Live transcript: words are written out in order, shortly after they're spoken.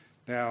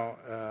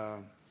Now,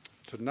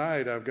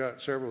 tonight I've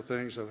got several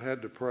things I've had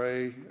to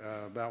pray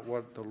about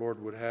what the Lord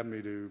would have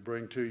me to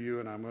bring to you,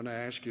 and I'm going to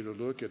ask you to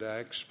look at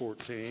Acts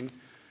 14.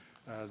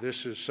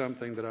 This is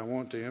something that I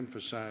want to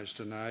emphasize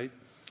tonight.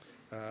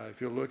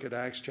 If you look at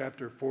Acts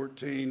chapter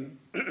 14,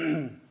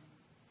 the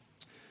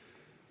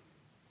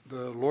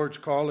Lord's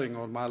calling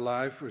on my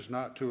life was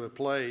not to a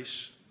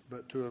place,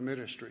 but to a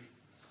ministry.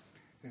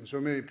 And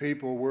so many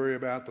people worry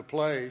about the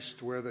place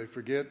to where they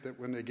forget that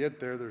when they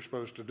get there, they're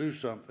supposed to do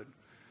something.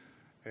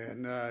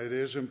 And it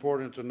is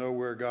important to know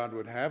where God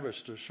would have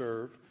us to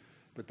serve,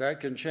 but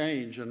that can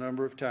change a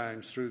number of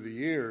times through the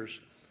years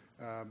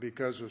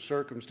because of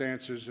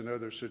circumstances and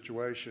other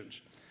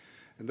situations.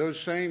 And those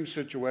same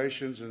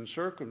situations and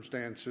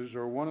circumstances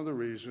are one of the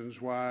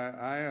reasons why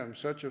I am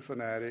such a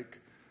fanatic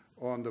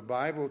on the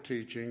Bible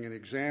teaching, an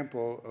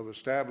example of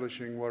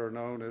establishing what are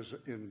known as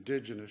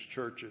Indigenous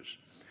Churches.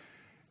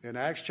 In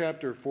Acts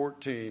chapter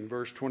 14,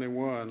 verse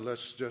 21,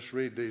 let's just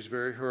read these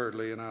very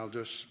hurriedly, and I'll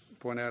just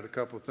point out a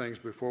couple of things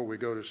before we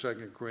go to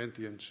 2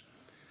 Corinthians.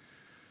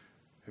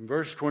 In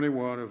verse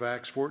 21 of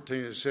Acts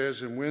 14, it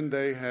says, "And when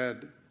they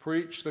had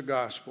preached the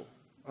gospel,"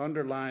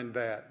 underline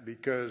that,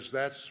 because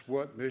that's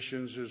what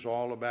missions is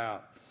all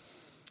about.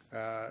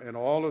 In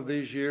all of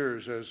these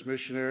years as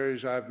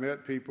missionaries, I've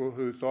met people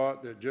who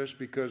thought that just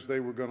because they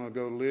were going to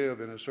go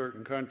live in a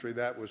certain country,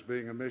 that was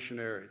being a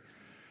missionary,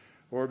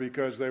 or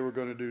because they were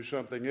going to do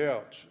something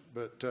else.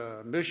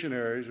 But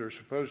missionaries are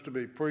supposed to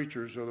be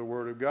preachers of the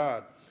Word of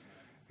God.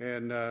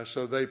 And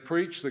so they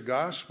preached the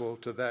gospel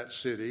to that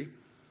city.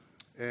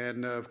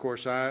 And, of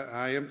course,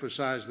 I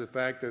emphasize the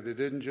fact that they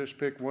didn't just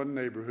pick one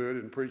neighborhood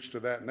and preach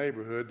to that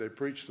neighborhood. They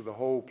preached to the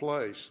whole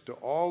place, to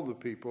all the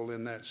people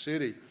in that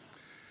city.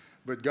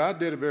 But God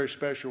did a very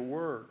special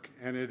work,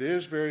 and it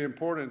is very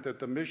important that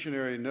the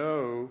missionary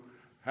know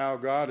how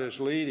God is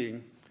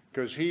leading,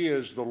 because He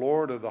is the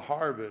Lord of the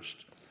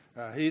harvest.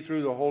 He,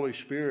 through the Holy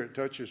Spirit,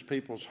 touches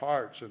people's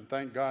hearts, and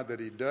thank God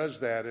that He does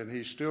that, and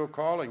He's still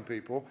calling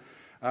people.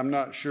 I'm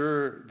not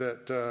sure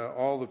that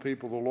all the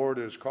people the Lord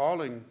is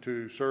calling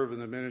to serve in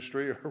the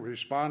ministry are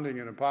responding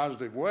in a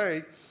positive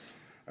way.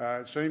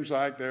 It seems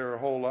like there are a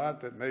whole lot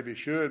that maybe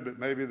should, but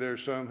maybe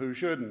there's some who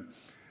shouldn't.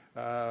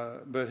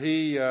 But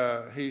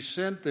he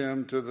sent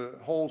them to the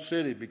whole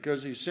city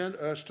because He sent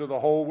us to the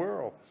whole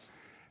world.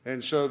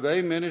 And so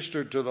they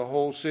ministered to the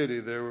whole city.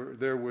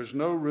 There was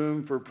no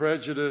room for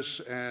prejudice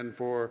and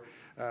for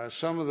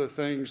some of the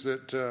things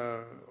that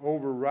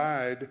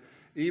override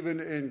even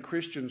in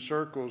Christian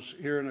circles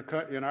here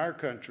in our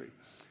country.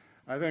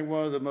 I think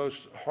one of the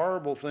most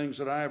horrible things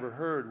that I ever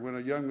heard when a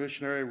young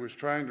missionary was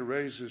trying to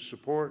raise his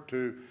support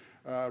to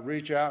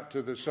reach out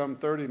to the some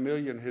 30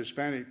 million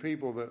Hispanic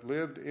people that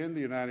lived in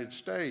the United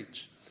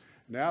States.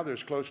 Now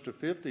there's close to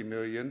 50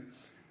 million.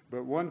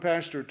 But one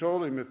pastor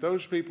told him, if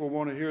those people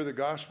want to hear the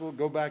gospel,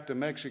 go back to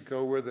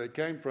Mexico where they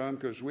came from,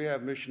 because we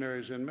have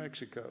missionaries in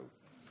Mexico.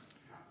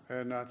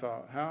 And I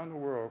thought, how in the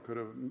world could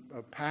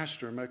a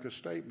pastor make a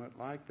statement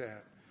like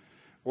that?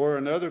 Or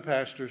another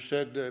pastor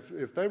said,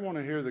 if they want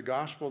to hear the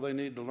gospel, they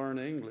need to learn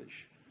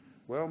English.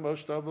 Well,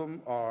 most of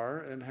them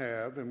are and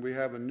have, and we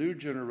have a new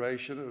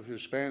generation of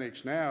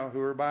Hispanics now who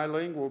are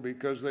bilingual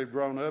because they've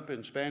grown up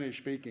in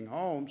Spanish-speaking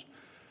homes,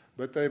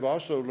 but they've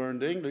also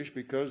learned English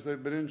because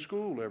they've been in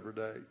school every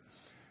day.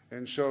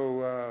 And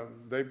so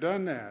they've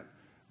done that.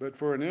 But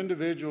for an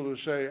individual to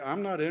say,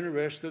 I'm not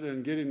interested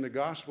in getting the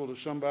gospel to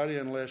somebody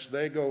unless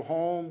they go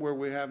home where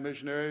we have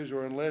missionaries,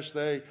 or unless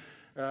they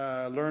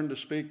learn to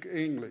speak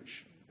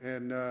English.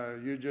 And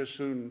you just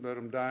soon let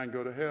them die and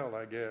go to hell,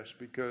 I guess,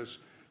 because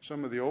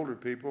some of the older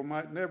people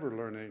might never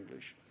learn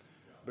English.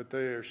 But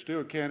they are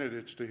still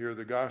candidates to hear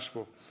the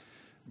gospel.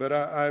 But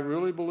I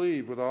really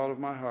believe with all of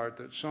my heart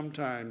that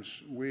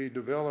sometimes we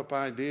develop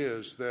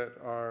ideas that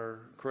are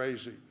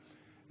crazy.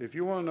 If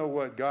you want to know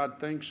what God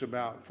thinks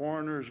about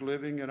foreigners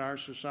living in our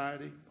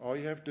society, all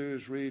you have to do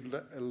is read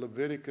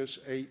Leviticus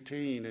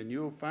 18, and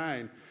you'll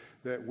find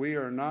that we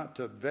are not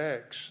to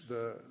vex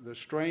the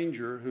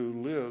stranger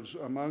who lives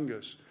among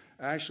us.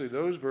 Actually,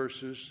 those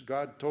verses,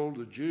 God told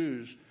the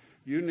Jews,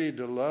 you need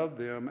to love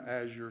them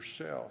as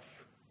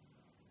yourself.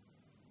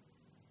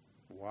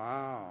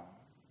 Wow.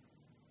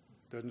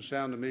 Doesn't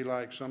sound to me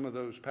like some of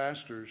those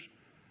pastors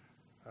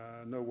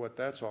know what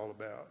that's all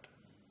about.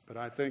 But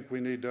I think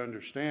we need to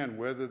understand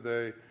whether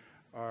they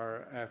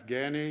are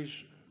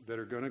Afghanis that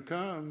are going to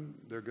come,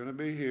 they're going to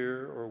be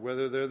here, or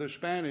whether they're the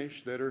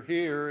Spanish that are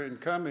here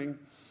and coming,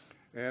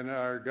 and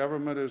our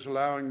government is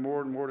allowing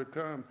more and more to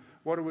come.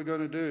 What are we going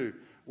to do?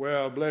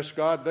 Well, bless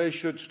God, they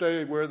should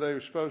stay where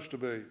they're supposed to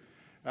be.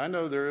 I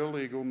know they're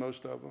illegal,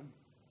 most of them.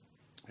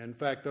 In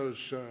fact,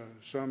 those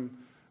some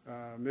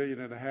 1.5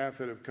 million that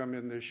have come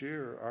in this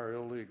year are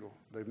illegal.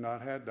 They've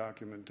not had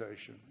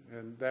documentation,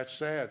 and that's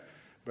sad.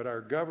 But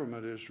our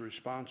government is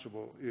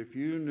responsible. If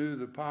you knew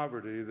the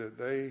poverty that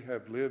they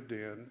have lived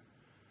in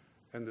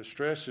and the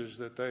stresses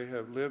that they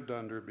have lived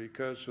under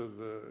because of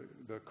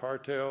the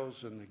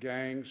cartels and the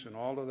gangs and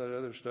all of that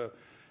other stuff,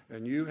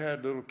 and you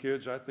had little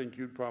kids, I think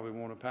you'd probably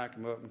want to pack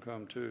them up and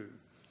come too.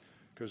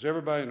 because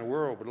everybody in the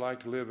world would like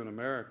to live in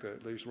America,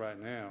 at least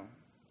right now.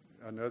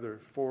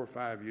 Another 4 or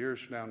 5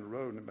 years down the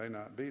road, and it may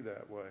not be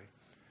that way.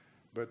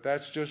 But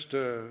that's just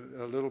a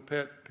little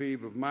pet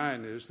peeve of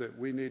mine, is that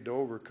we need to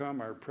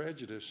overcome our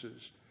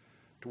prejudices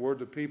toward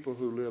the people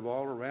who live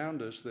all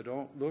around us that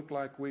don't look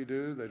like we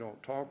do, they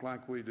don't talk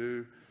like we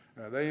do.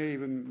 They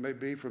even may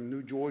be from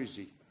New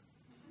Jersey.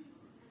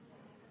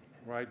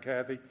 Right,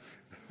 Kathy?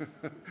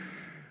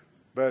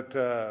 But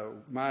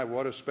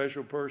what a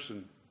special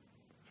person,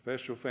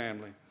 special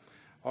family.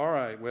 All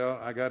right, well,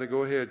 I got to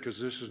go ahead because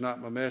this is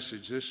not my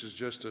message. This is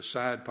just a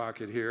side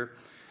pocket here.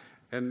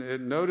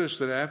 And notice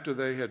that after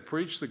they had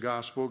preached the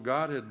gospel,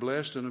 God had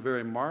blessed in a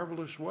very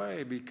marvelous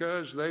way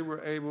because they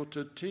were able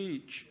to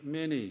teach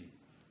many.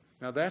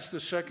 Now, that's the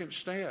second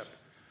step.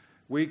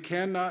 We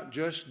cannot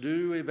just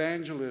do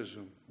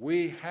evangelism.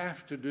 We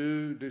have to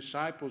do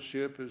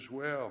discipleship as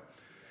well.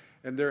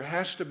 And there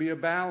has to be a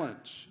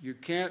balance. You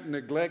can't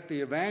neglect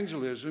the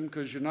evangelism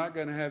because you're not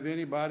going to have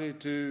anybody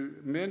to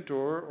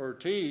mentor or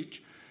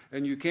teach.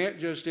 And you can't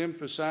just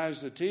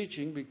emphasize the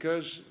teaching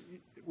because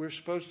we're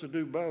supposed to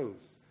do both.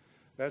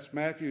 That's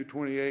Matthew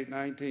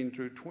 28:19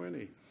 through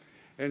 20.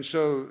 And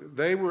so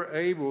they were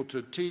able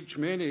to teach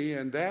many,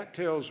 and that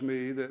tells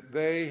me that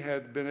they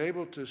had been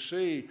able to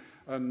see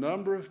a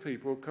number of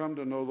people come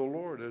to know the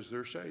Lord as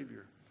their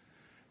Savior.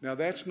 Now,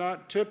 that's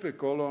not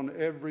typical on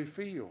every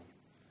field.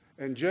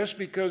 And just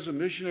because a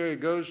missionary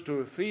goes to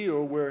a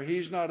field where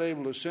he's not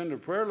able to send a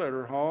prayer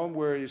letter home,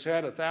 where he's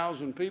had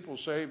 1,000 people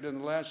saved in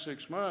the last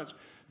 6 months,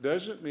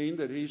 doesn't mean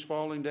that he's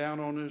falling down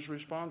on his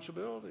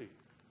responsibility.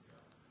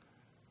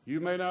 You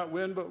may not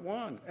win but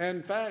one.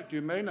 In fact,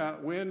 you may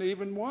not win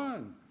even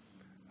one.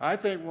 I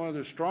think one of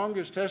the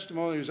strongest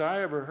testimonies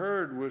I ever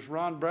heard was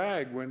Ron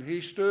Bragg when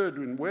he stood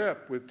and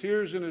wept with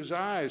tears in his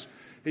eyes.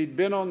 He'd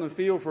been on the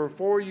field for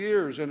 4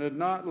 years and had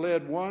not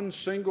led one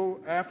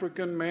single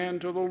African man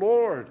to the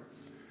Lord.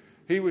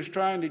 He was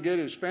trying to get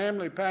his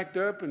family packed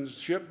up and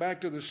shipped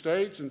back to the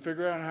States and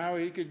figure out how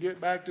he could get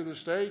back to the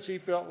States. He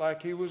felt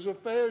like he was a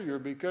failure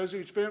because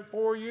he'd spent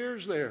 4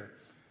 years there.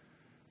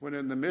 When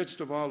in the midst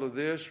of all of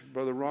this,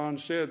 Brother Ron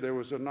said there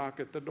was a knock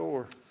at the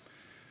door.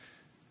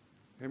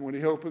 And when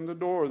he opened the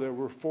door, there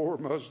were 4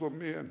 Muslim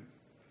men.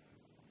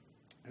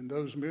 And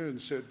those men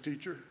said,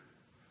 "Teacher,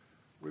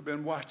 we've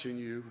been watching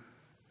you,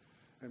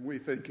 and we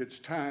think it's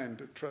time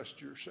to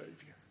trust your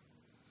Savior."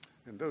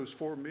 And those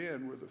 4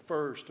 men were the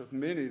first of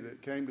many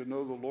that came to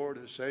know the Lord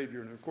as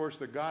Savior. And, of course,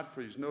 the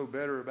Godfreys know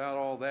better about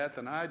all that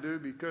than I do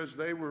because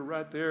they were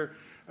right there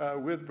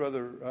with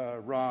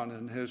Brother Ron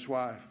and his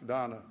wife,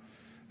 Donna.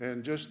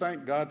 And just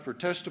thank God for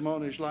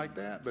testimonies like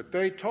that. But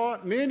they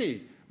taught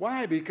many.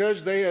 Why?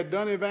 Because they had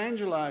done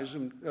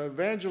evangelization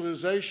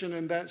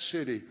in that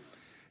city.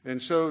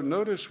 And so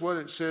notice what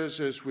it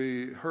says as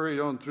we hurried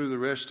on through the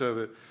rest of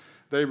it.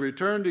 They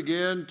returned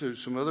again to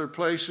some other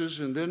places,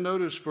 and then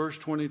notice verse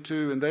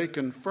 22, and they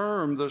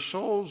confirmed the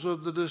souls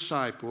of the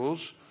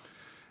disciples,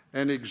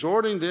 and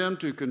exhorting them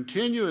to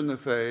continue in the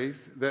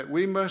faith, that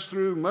we must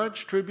through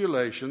much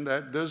tribulation,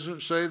 that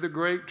doesn't say the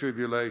great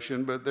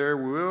tribulation, but there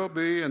will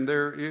be and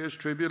there is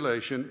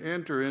tribulation,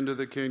 enter into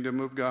the kingdom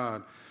of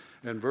God.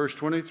 And verse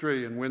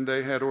 23, and when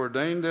they had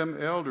ordained them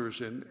elders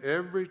in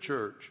every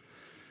church.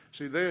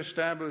 See, they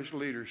established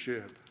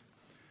leadership.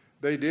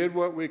 They did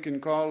what we can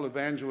call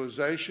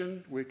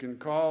evangelization. We can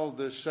call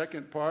this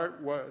second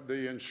part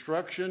the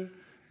instruction,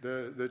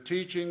 the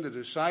teaching, the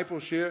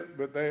discipleship,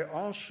 but they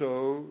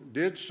also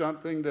did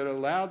something that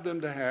allowed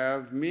them to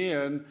have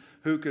men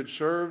who could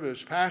serve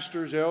as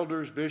pastors,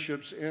 elders,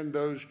 bishops in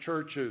those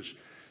churches.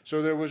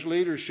 So there was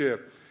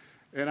leadership.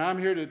 And I'm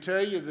here to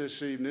tell you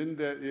this evening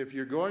that if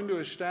you're going to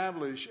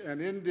establish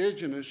an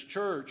indigenous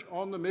church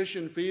on the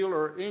mission field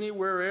or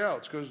anywhere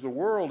else, because the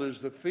world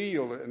is the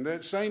field, and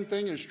that same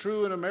thing is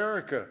true in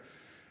America,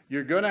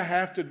 you're going to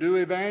have to do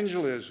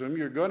evangelism,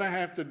 you're going to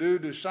have to do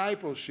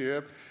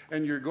discipleship,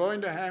 and you're going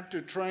to have to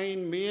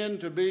train men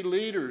to be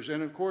leaders,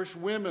 and of course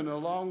women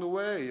along the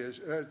way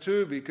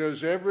too,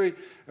 because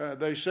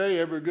they say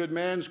every good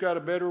man's got a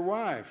better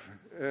wife.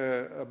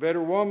 A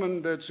better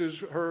woman that's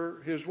his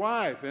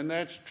wife, and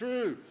that's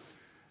true.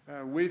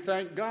 We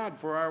thank God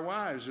for our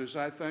wives as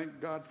I thank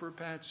God for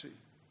Patsy.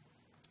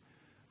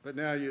 But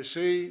now you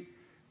see,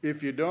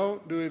 if you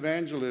don't do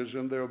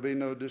evangelism, there will be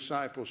no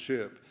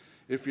discipleship.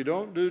 If you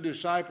don't do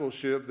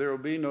discipleship, there will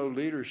be no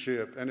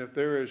leadership. And if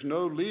there is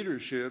no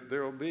leadership,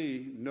 there will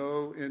be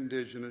no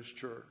indigenous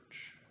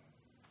church.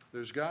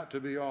 There's got to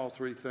be all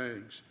 3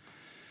 things.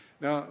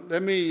 Now,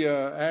 let me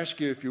ask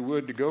you, if you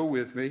would, to go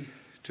with me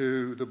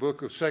to the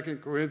book of 2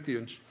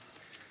 Corinthians.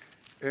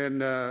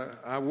 And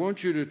I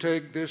want you to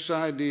take this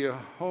idea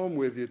home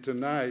with you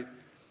tonight.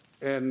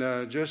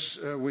 And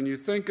just when you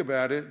think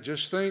about it,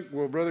 just think,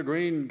 well, Brother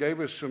Green gave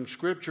us some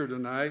scripture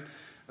tonight,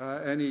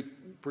 and he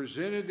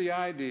presented the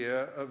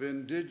idea of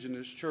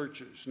indigenous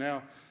churches.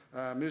 Now,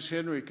 Ms.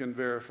 Henry can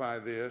verify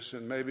this,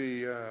 and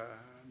maybe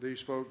these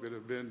folk that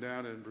have been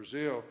down in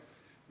Brazil.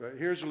 But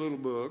here's a little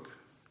book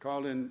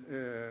called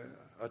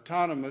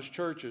Autonomous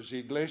Churches,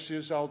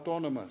 Iglesias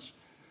Autónomas.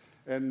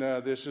 And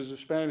this is a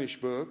Spanish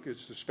book.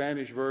 It's the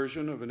Spanish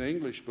version of an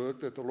English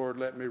book that the Lord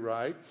let me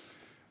write.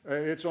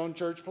 It's on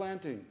church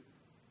planting.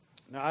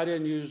 Now, I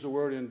didn't use the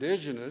word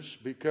indigenous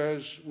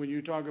because when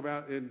you talk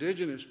about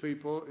indigenous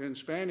people in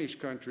Spanish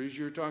countries,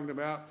 you're talking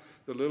about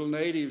the little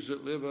natives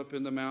that live up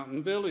in the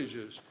mountain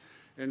villages.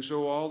 And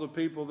so all the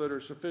people that are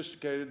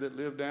sophisticated that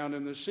live down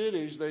in the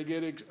cities, they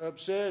get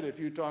upset if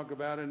you talk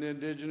about an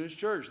indigenous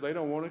church. They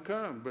don't want to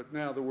come. But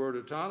now the word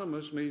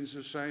autonomous means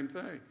the same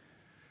thing.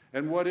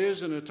 And what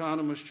is an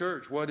autonomous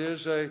church? What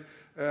is an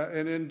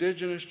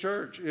indigenous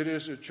church? It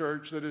is a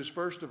church that is,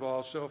 first of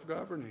all,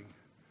 self-governing.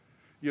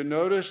 You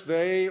notice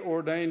they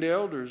ordained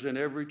elders in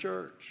every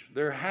church.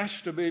 There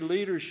has to be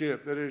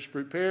leadership that is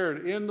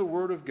prepared in the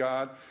Word of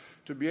God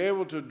to be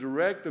able to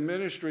direct the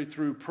ministry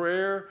through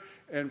prayer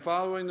and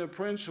following the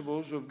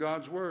principles of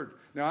God's Word.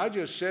 Now, I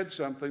just said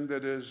something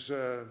that is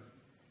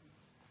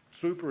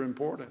super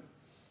important.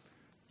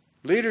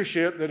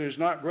 Leadership that is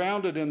not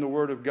grounded in the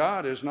Word of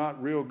God is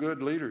not real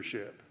good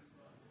leadership.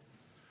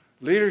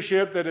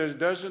 Leadership that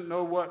doesn't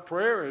know what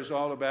prayer is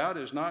all about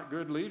is not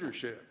good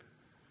leadership.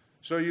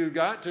 So you've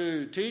got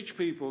to teach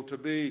people to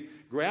be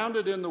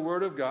grounded in the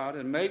Word of God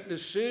and make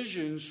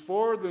decisions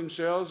for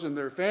themselves and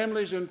their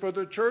families and for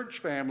the church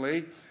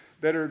family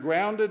that are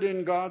grounded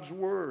in God's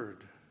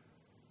Word.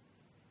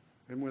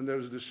 And when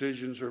those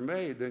decisions are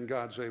made, then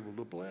God's able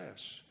to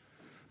bless.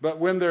 But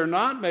when they're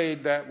not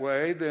made that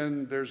way,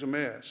 then there's a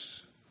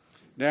mess.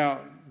 Now,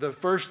 the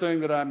first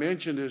thing that I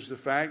mentioned is the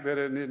fact that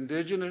an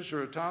indigenous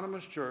or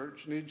autonomous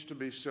church needs to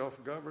be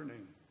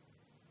self-governing.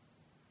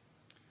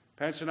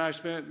 Patsy and I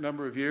spent a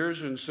number of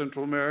years in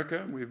Central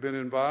America. We've been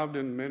involved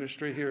in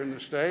ministry here in the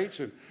States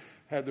and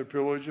had the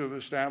privilege of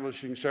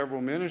establishing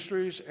several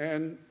ministries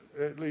and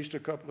at least a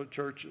couple of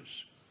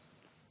churches,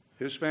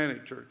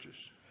 Hispanic churches.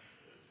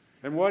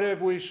 And what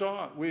have we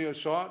sought? We have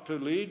sought to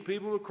lead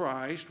people to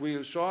Christ. We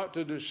have sought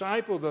to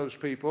disciple those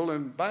people.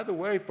 And by the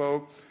way,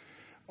 folks,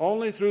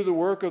 only through the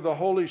work of the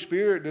Holy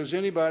Spirit does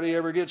anybody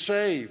ever get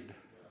saved.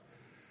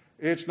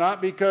 It's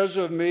not because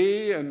of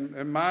me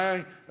and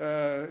my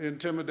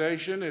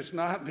intimidation. It's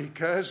not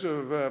because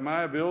of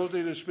my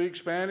ability to speak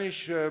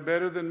Spanish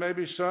better than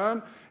maybe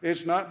some.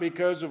 It's not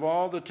because of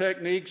all the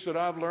techniques that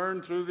I've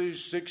learned through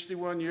these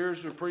 61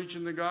 years of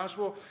preaching the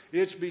gospel.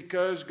 It's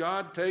because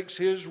God takes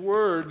His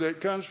word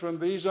that comes from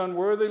these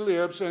unworthy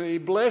lips and He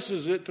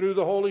blesses it through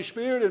the Holy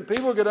Spirit and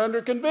people get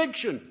under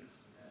conviction.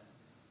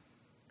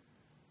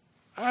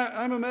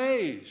 I'm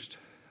amazed.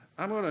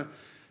 I'm going to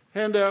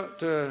hand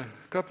out a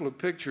couple of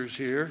pictures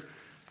here,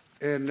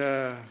 and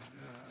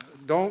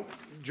don't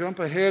jump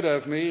ahead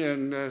of me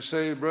and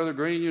say, Brother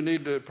Green, you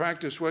need to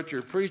practice what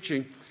you're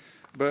preaching.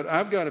 But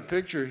I've got a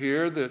picture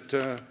here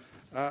that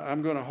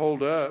I'm going to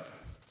hold up,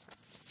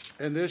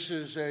 and this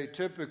is a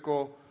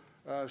typical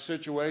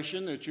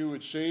situation that you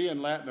would see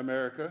in Latin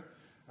America.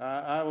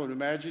 I would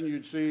imagine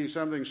you'd see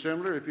something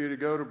similar if you'd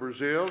go to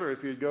Brazil or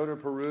if you'd go to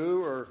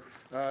Peru or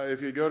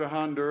if you go to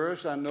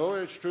Honduras. I know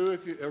it's true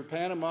or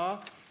Panama.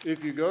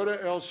 If you go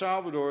to El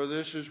Salvador,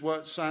 this is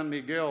what San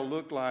Miguel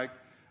looked like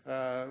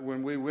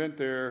when we went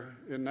there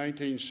in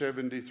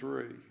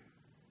 1973.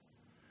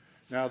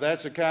 Now,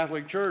 that's a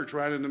Catholic church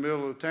right in the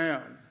middle of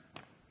town.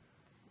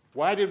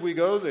 Why did we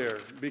go there?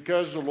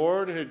 Because the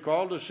Lord had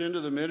called us into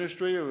the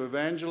ministry of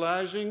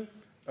evangelizing,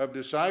 of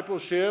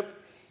discipleship,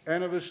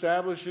 and of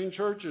establishing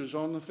churches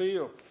on the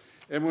field.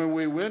 And when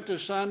we went to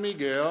San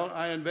Miguel,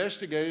 I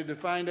investigated to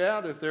find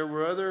out if there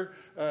were other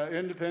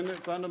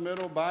independent,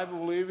 fundamental,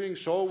 Bible-believing,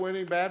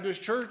 soul-winning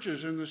Baptist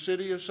churches in the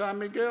city of San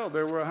Miguel.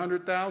 There were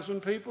 100,000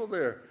 people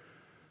there.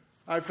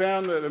 I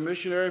found that a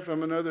missionary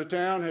from another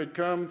town had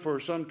come for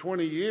some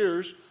 20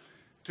 years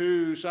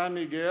to San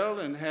Miguel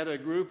and had a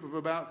group of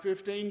about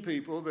 15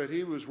 people that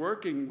he was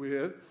working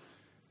with.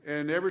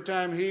 And every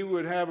time he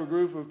would have a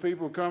group of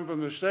people come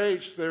from the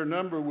States, their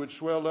number would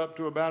swell up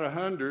to about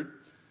 100.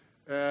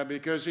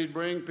 Because he'd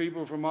bring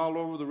people from all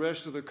over the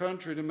rest of the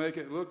country to make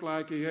it look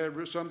like he had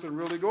something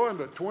really going.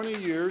 But 20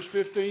 years,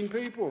 15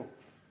 people.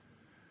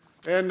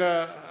 And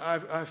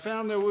I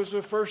found there was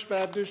a First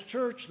Baptist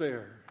church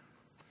there.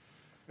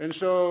 And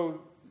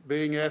so,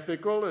 being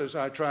ethical as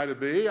I try to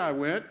be, I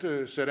went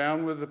to sit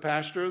down with the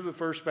pastor of the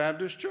First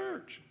Baptist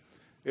church.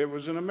 It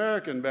was an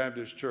American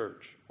Baptist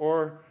church,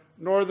 or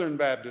Northern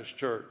Baptist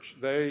Church.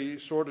 They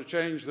sort of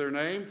changed their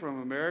name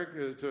from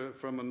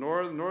a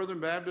Northern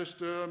Baptist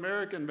to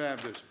American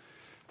Baptist.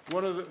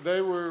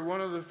 They were one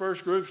of the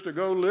first groups to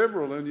go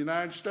liberal in the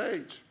United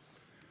States.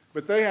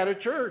 But they had a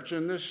church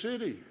in this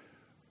city.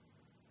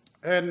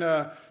 And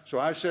so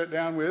I sat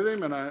down with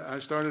him and I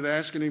started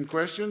asking him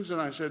questions.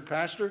 And I said,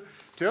 Pastor,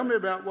 tell me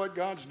about what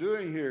God's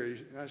doing here.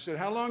 I said,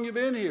 how long you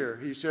been here?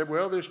 He said,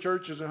 well, this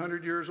church is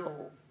 100 years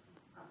old.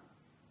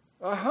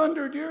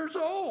 100 years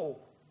old.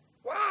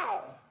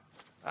 Wow.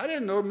 I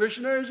didn't know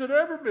missionaries had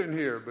ever been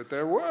here, but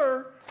there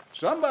were.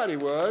 Somebody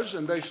was,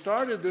 and they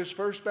started this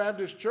First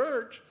Baptist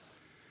Church.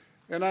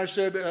 And I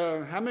said,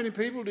 how many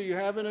people do you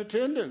have in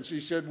attendance?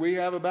 He said, we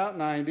have about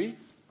 90.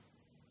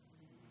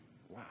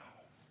 Wow.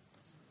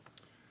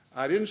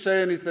 I didn't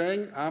say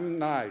anything. I'm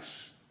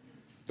nice.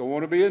 Don't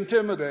want to be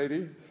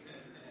intimidating.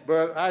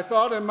 But I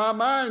thought in my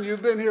mind,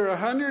 you've been here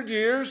 100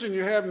 years and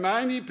you have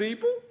 90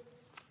 people?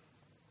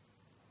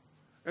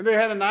 And they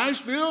had a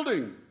nice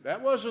building. That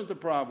wasn't the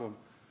problem.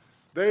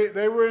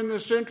 They were in the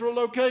central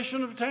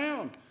location of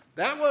town.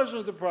 That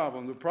wasn't the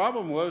problem. The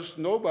problem was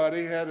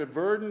nobody had a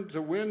burden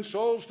to win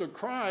souls to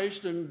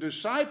Christ and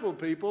disciple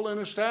people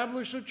and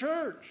establish a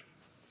church.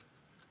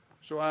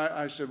 So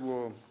I said,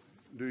 well,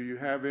 do you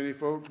have any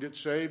folk get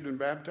saved and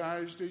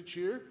baptized each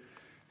year?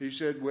 He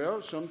said,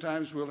 well,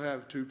 sometimes we'll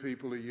have 2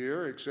 people a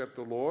year accept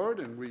the Lord,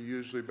 and we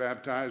usually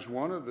baptize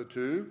one of the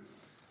 2.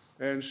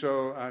 And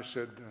so I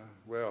said,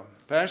 well,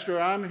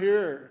 Pastor, I'm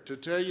here to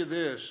tell you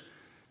this.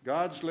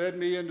 God's led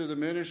me into the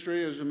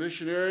ministry as a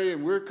missionary,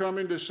 and we're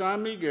coming to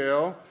San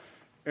Miguel.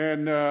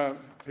 And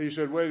he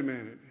said, wait a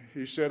minute.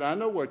 He said, I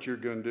know what you're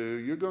going to do.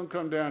 You're going to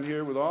come down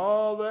here with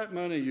all that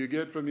money you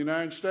get from the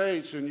United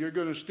States, and you're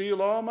going to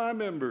steal all my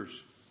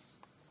members.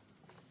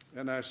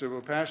 And I said, well,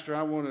 Pastor,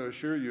 I want to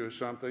assure you of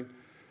something.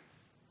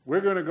 We're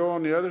going to go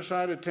on the other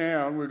side of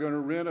town. We're going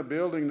to rent a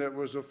building that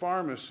was a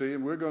pharmacy,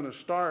 and we're going to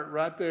start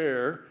right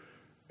there.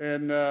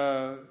 And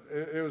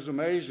it was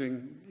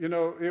amazing. You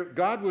know,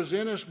 God was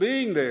in us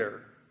being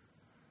there.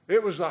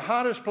 It was the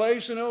hottest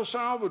place in El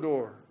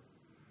Salvador.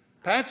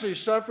 Patsy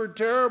suffered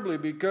terribly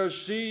because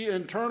she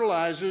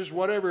internalizes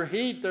whatever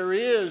heat there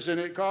is, and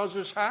it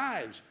causes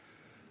hives.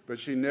 But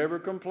she never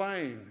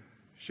complained.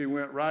 She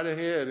went right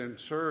ahead and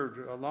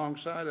served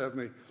alongside of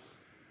me.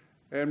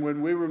 And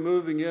when we were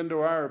moving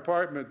into our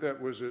apartment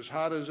that was as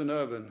hot as an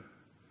oven,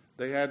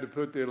 they had to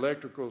put the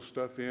electrical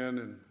stuff in,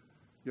 and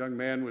a young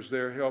man was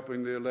there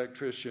helping the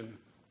electrician.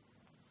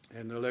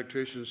 And the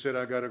electrician said,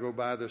 I got to go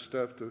buy this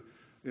stuff to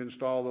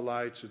install the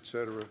lights,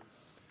 etc.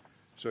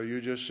 So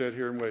you just sit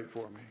here and wait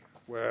for me.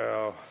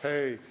 Well,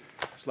 hey,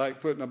 it's like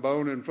putting a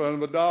bone in front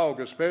of a dog,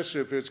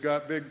 especially if it's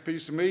got a big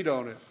piece of meat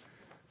on it.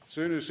 As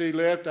soon as he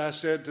left, I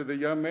said to the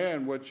young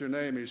man, what's your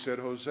name? He said,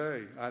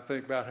 Jose. I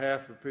think about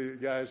half the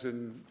guys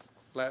in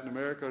Latin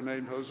America are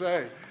named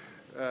Jose.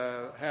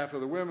 Half of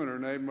the women are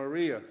named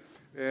Maria.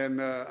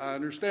 And I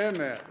understand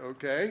that,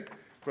 okay,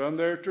 from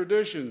their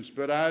traditions.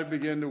 But I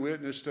began to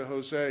witness to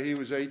Jose. He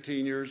was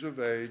 18 years of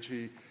age.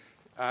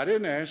 I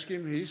didn't ask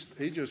him.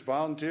 He just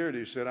volunteered.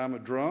 He said, I'm a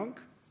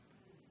drunk.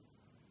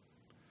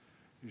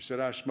 He said,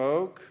 I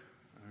smoke.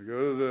 I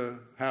go to the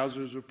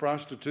houses of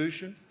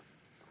prostitution.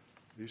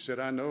 He said,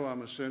 I know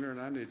I'm a sinner and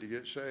I need to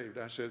get saved.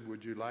 I said,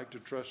 would you like to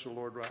trust the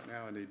Lord right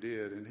now? And he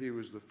did. And he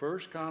was the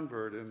first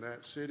convert in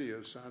that city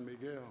of San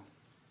Miguel.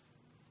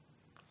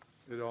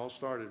 It all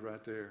started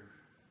right there.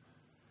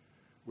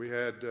 We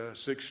had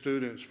 6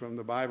 students from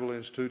the Bible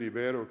Institute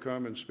Ibero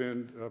come and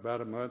spend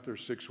about a month or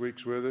 6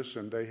 weeks with us,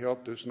 and they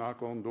helped us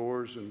knock on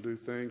doors and do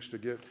things to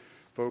get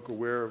folk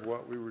aware of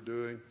what we were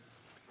doing.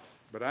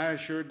 But I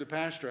assured the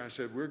pastor, I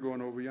said, we're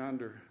going over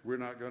yonder. We're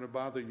not going to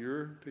bother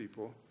your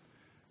people.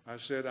 I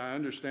said, I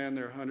understand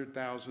there are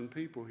 100,000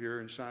 people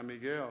here in San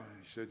Miguel.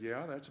 He said,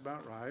 yeah, that's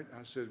about right.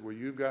 I said, well,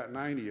 you've got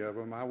 90 of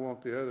them. I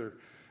want the other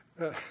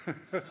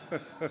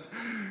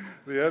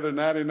the other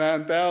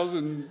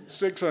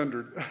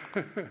 99,600.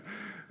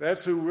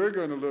 That's who we're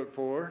going to look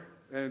for.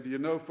 And you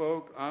know,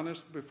 folk,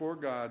 honest before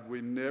God,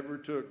 we never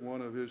took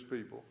one of his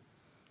people.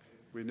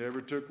 We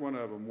never took one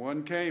of them.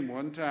 One came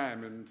one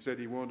time and said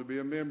he wanted to be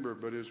a member,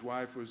 but his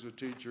wife was a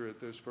teacher at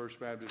this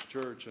First Baptist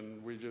Church,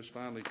 and we just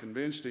finally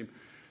convinced him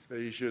that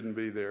he shouldn't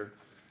be there,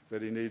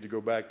 that he needed to go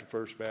back to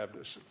First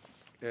Baptist.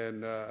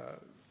 And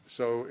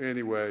so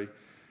anyway,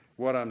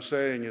 what I'm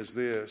saying is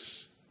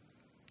this.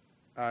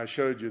 I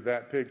showed you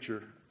that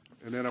picture,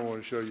 and then I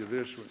want to show you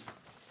this one.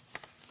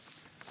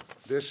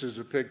 This is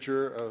a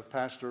picture of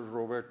Pastor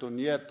Roberto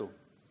Nieto.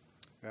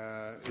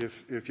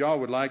 If y'all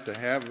would like to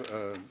have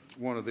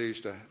one of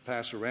these to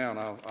pass around,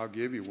 I'll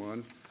give you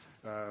one.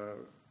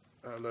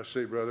 Let's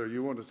see, brother,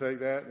 you want to take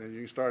that, and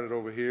you can start it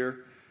over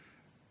here,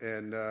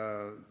 and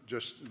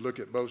just look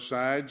at both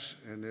sides,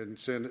 and then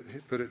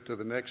put it to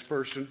the next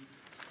person.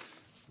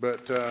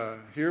 But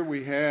here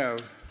we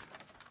have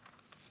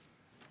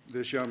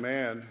this young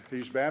man.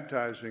 He's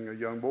baptizing a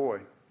young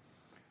boy.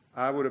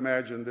 I would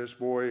imagine this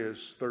boy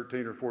is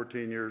 13 or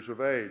 14 years of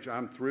age.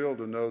 I'm thrilled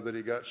to know that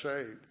he got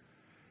saved.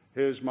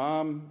 His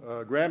mom,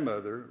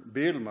 grandmother,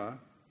 Vilma,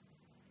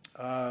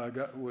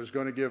 was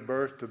going to give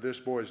birth to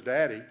this boy's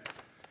daddy.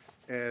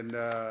 And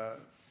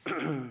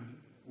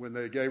when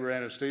they gave her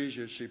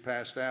anesthesia, she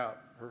passed out.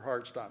 Her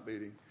heart stopped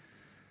beating.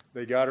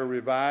 They got her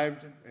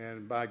revived,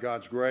 and by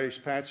God's grace,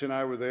 Patsy and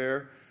I were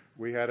there.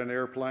 We had an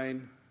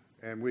airplane,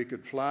 and we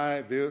could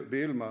fly.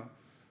 Vilma,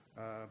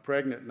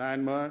 pregnant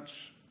 9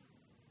 months,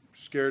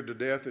 scared to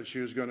death that she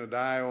was going to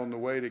die on the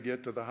way to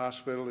get to the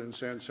hospital in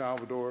San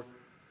Salvador.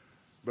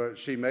 But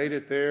she made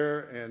it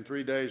there, and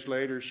 3 days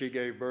later, she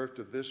gave birth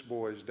to this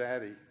boy's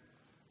daddy,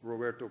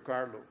 Roberto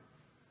Carlo.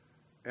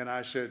 And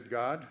I said,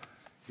 God,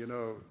 you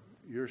know,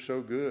 you're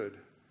so good.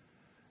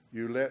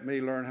 You let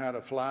me learn how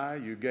to fly.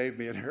 You gave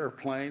me an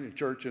airplane. A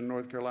church in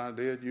North Carolina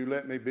did. You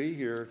let me be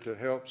here to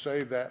help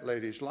save that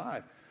lady's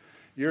life.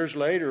 Years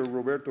later,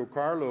 Roberto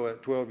Carlo,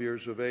 at 12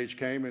 years of age,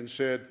 came and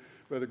said,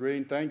 Brother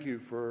Green, thank you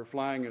for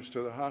flying us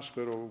to the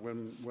hospital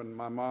when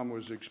my mom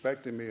was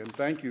expecting me, and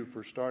thank you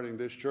for starting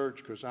this church,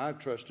 because I've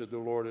trusted the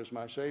Lord as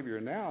my Savior.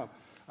 And now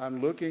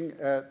I'm looking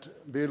at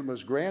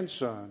Vilma's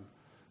grandson,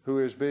 who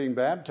is being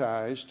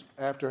baptized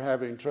after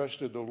having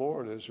trusted the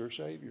Lord as her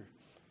Savior.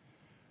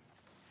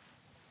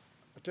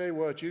 I tell you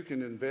what, you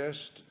can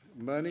invest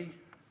money,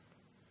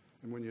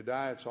 and when you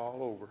die, it's all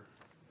over.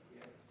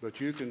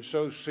 But you can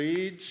sow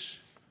seeds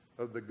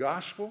of the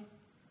gospel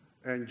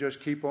and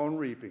just keep on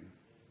reaping.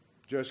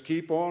 Just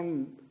keep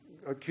on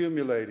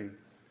accumulating.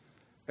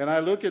 And I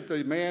look at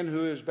the man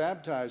who is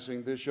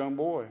baptizing this young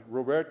boy,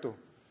 Roberto.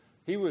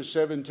 He was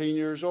 17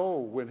 years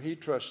old when he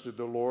trusted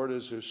the Lord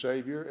as his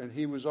Savior, and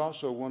he was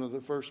also one of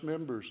the first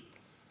members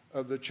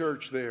of the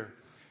church there.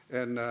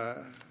 And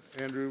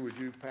Andrew, would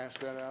you pass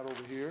that out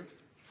over here?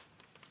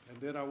 And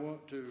then I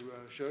want to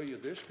show you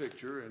this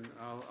picture, and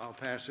I'll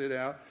pass it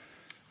out.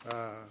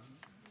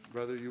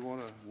 Brother,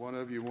 one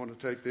of you want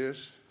to take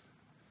this?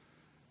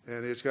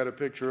 And it's got a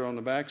picture on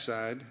the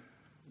backside,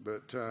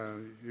 but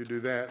you do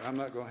that. I'm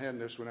not going to hand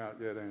this one out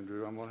yet,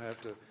 Andrew. I'm going to have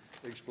to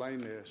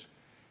explain this.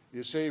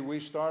 You see,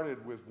 we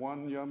started with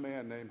one young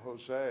man named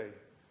Jose.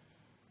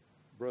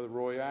 Brother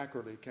Roy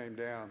Ackerley came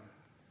down.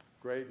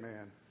 Great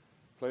man.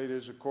 Played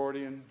his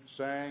accordion,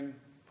 sang,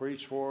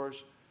 preached for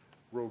us.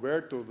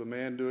 Roberto, the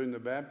man doing the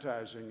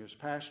baptizing, is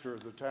pastor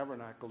of the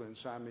tabernacle in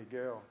San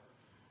Miguel.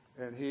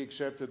 And he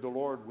accepted the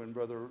Lord when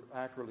Brother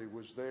Ackerley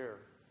was there.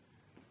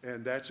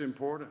 And that's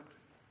important.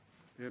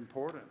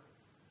 Important.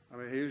 I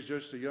mean, he was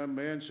just a young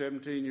man,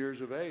 17 years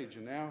of age,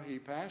 and now he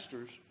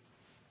pastors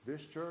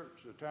this church,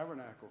 the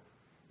tabernacle.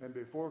 And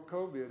before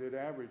COVID, it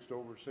averaged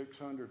over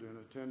 600 in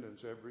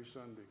attendance every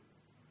Sunday.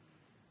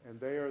 And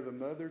they are the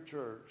mother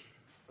church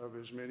of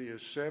as many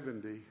as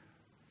 70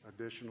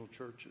 additional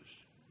churches.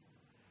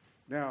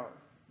 Now,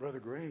 Brother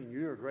Green,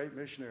 you're a great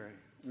missionary.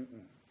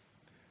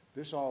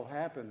 This all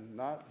happened,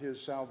 not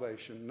his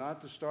salvation, not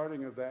the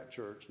starting of that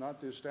church, not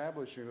the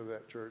establishing of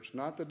that church,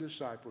 not the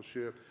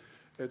discipleship,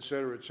 et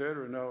cetera, et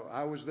cetera. No,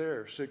 I was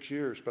there 6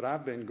 years, but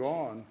I've been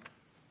gone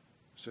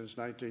since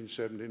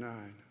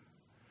 1979.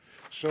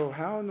 So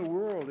how in the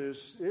world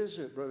is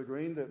it, Brother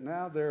Green, that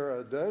now there are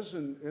a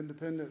dozen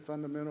independent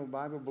fundamental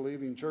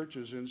Bible-believing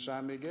churches in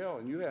San Miguel,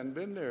 and you hadn't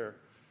been there?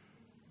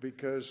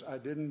 Because I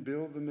didn't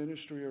build the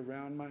ministry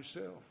around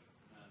myself.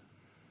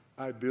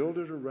 I built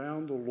it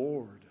around the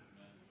Lord.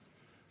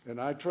 And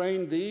I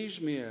trained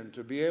these men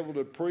to be able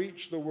to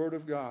preach the Word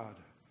of God,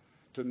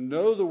 to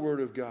know the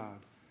Word of God,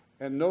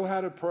 and know how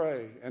to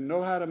pray, and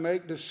know how to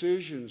make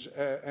decisions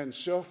and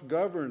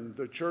self-govern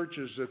the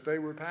churches that they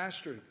were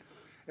pastoring.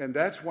 And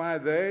that's why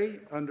they,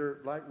 under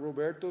like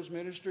Roberto's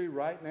ministry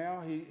right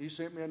now, he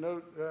sent me a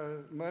note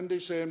Monday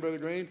saying, Brother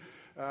Green,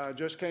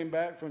 just came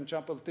back from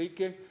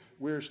Chapultepec.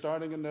 We're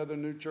starting another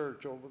new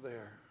church over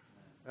there.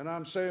 And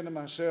I'm saying to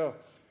myself,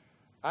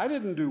 I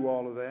didn't do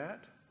all of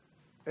that.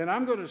 And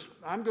I'm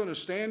going to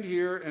stand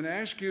here and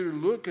ask you to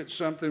look at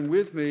something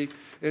with me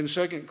in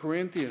 2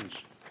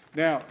 Corinthians.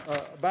 Now,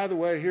 by the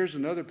way, here's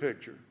another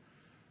picture.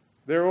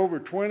 There are over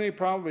 20,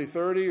 probably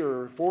 30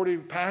 or 40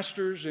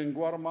 pastors in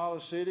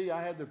Guatemala City.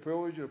 I had the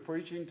privilege of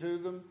preaching to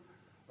them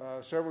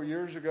several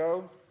years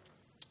ago.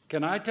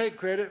 Can I take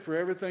credit for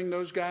everything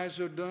those guys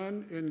have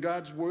done in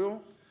God's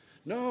will?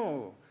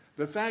 No.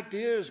 The fact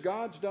is,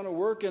 God's done a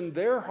work in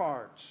their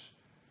hearts.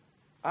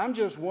 I'm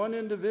just one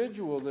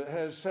individual that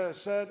has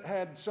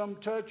had some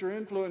touch or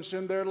influence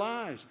in their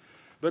lives.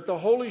 But the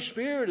Holy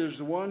Spirit is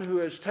the one who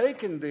has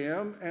taken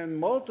them and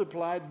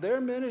multiplied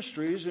their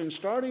ministries in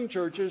starting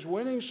churches,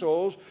 winning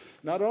souls,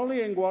 not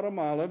only in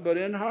Guatemala, but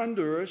in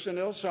Honduras and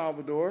El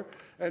Salvador,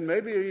 and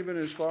maybe even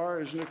as far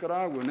as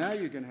Nicaragua. Now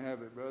you can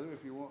have it, brother,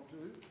 if you want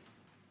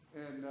to.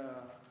 And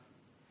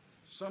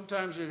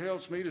sometimes it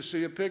helps me to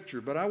see a picture,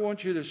 but I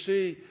want you to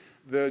see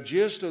the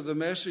gist of the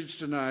message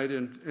tonight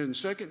in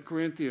 2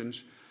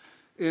 Corinthians.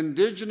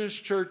 Indigenous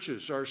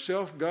churches are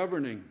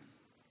self-governing.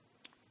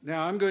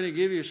 Now, I'm going to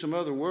give you some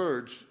other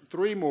words,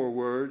 3 more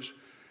words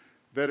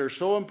that are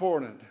so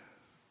important.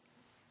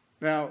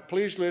 Now,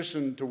 please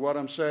listen to what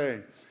I'm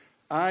saying.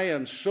 I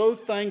am so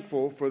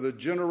thankful for the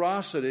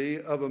generosity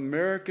of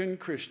American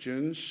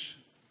Christians.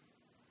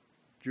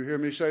 Did you hear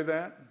me say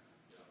that?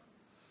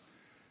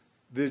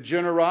 The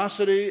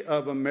generosity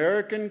of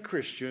American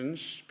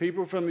Christians,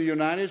 people from the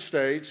United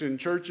States in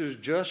churches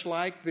just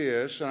like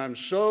this. And I'm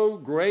so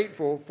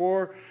grateful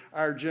for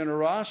our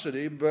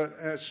generosity,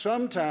 but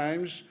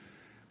sometimes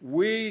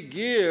we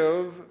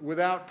give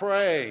without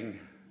praying.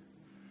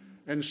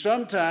 And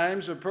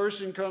sometimes a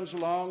person comes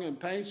along and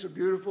paints a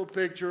beautiful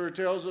picture or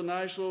tells a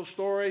nice little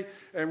story,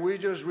 and we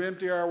just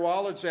empty our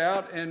wallets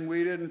out and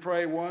we didn't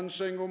pray one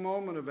single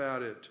moment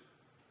about it.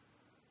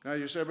 Now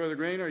you say, Brother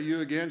Green, are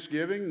you against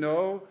giving?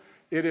 No,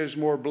 it is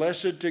more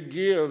blessed to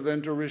give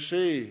than to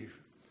receive.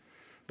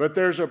 But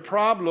there's a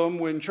problem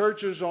when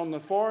churches on the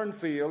foreign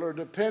field are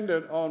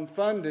dependent on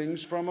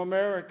fundings from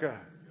America.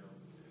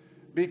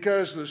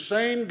 Because the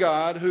same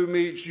God who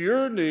meets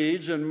your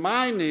needs and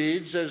my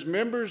needs as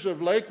members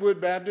of Lakewood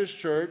Baptist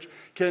Church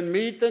can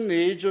meet the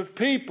needs of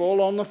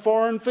people on the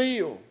foreign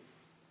field.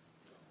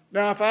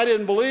 Now, if I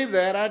didn't believe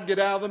that, I'd get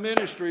out of the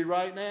ministry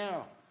right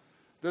now.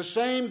 The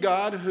same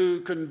God who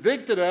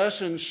convicted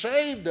us and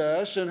saved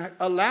us and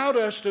allowed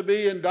us to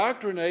be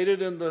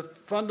indoctrinated in the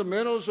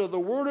fundamentals of the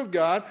Word of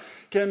God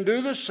can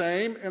do the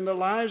same in the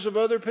lives of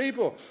other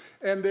people.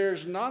 And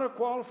there's not a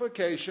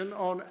qualification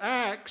on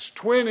Acts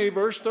 20,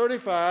 verse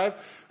 35,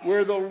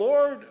 where the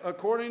Lord,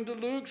 according to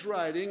Luke's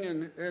writing,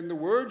 and the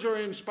words are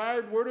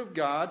inspired Word of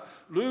God,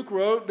 Luke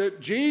wrote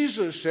that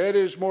Jesus said it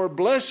is more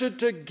blessed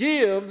to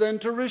give than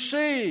to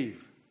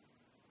receive.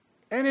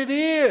 And it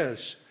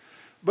is.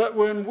 But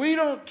when we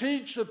don't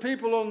teach the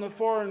people on the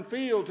foreign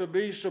field to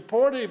be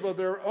supportive of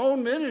their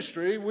own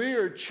ministry, we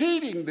are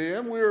cheating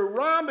them, we are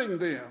robbing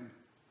them.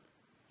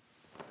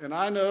 And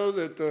I know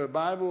that the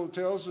Bible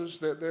tells us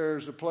that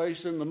there's a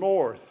place in the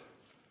north.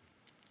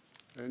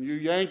 And you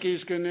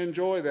Yankees can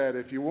enjoy that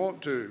if you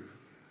want to.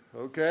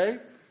 Okay?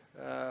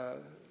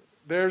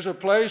 There's a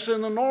place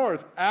in the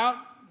north, out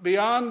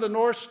beyond the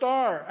North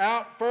Star,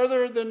 out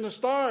further than the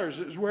stars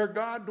is where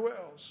God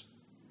dwells.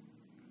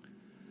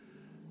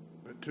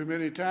 Too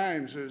many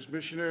times as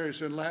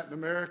missionaries in Latin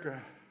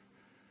America,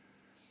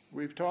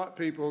 we've taught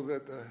people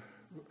that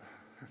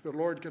the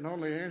Lord can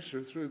only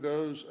answer through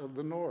those of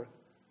the north,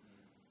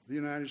 the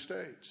United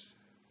States.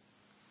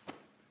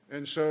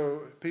 And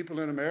so people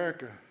in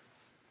America,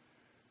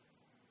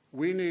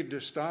 we need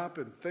to stop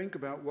and think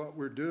about what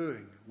we're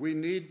doing. We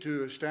need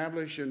to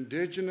establish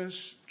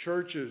indigenous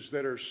churches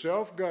that are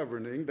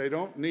self-governing. They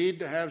don't need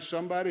to have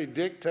somebody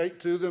dictate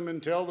to them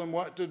and tell them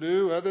what to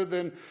do other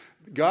than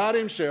God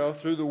Himself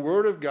through the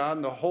Word of God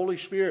and the Holy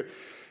Spirit.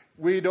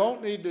 We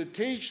don't need to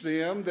teach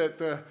them that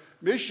the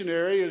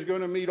missionary is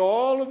going to meet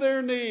all of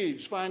their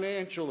needs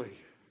financially.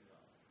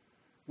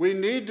 We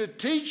need to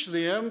teach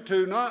them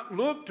to not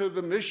look to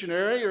the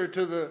missionary or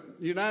to the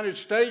United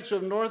States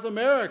of North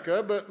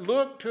America, but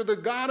look to the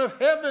God of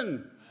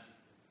heaven.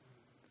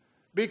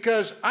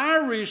 Because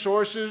our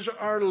resources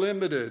are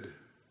limited.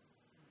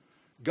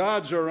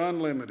 God's are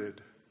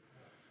unlimited.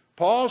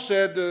 Paul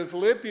said to the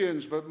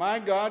Philippians, "But my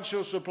God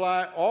shall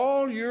supply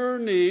all your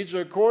needs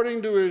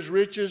according to His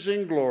riches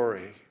in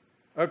glory."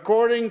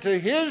 According to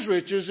His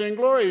riches in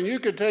glory. And you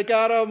could take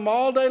out of them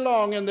all day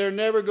long and they're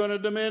never going to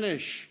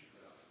diminish.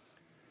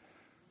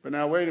 But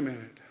now wait a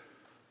minute.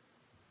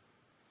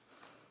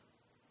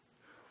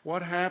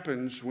 What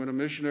happens when a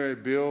missionary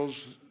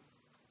builds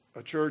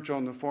a church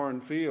on the foreign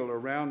field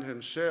around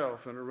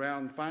himself and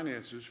around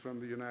finances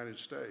from the United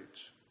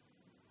States?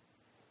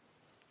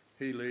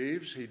 He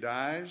leaves, he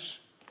dies,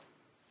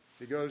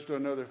 he goes to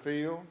another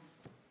field,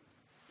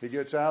 he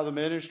gets out of the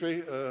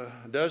ministry, a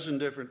dozen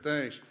different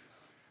things.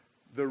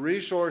 The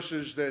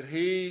resources that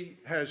he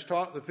has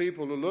taught the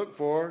people to look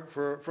for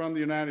from the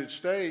United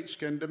States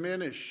can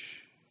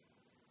diminish.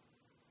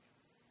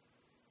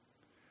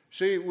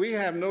 See, we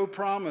have no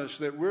promise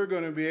that we're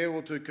going to be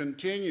able to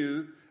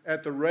continue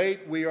at the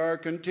rate we are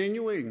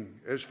continuing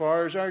as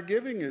far as our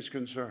giving is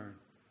concerned.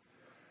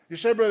 You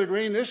say, Brother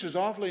Green, this is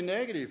awfully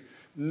negative.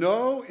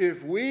 No,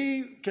 if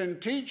we can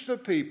teach the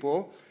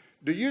people,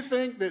 do you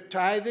think that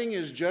tithing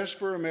is just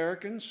for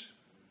Americans?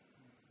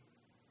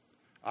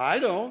 I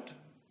don't.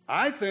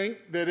 I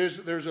think that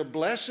there's a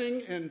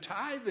blessing in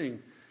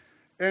tithing.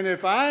 And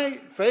if I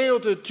fail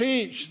to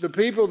teach the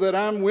people that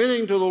I'm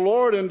winning to the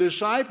Lord and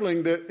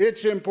discipling that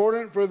it's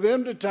important for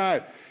them to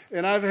tithe.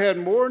 And I've had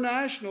more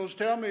nationals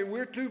tell me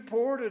we're too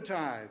poor to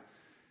tithe.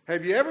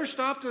 Have you ever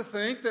stopped to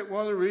think that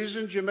one of the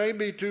reasons you may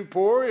be too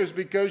poor is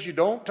because you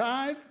don't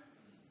tithe?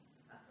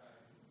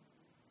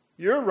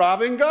 You're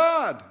robbing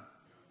God.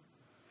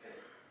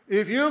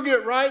 If you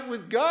get right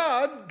with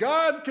God,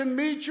 God can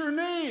meet your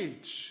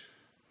needs.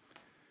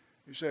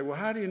 You say, well,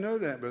 how do you know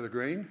that, Brother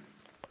Green?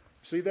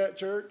 See that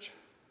church?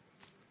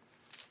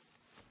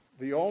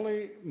 The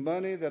only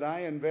money that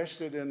I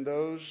invested in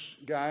those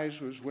guys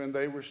was when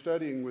they were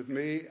studying with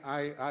me.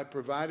 I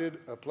provided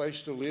a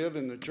place to live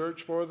in the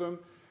church for them,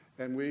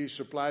 and we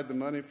supplied the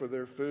money for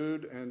their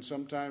food and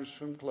sometimes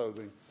some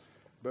clothing.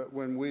 But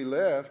when we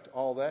left,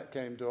 all that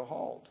came to a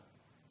halt.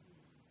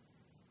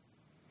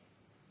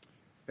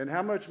 And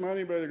how much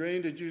money, Brother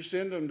Green, did you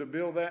send them to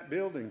build that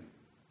building?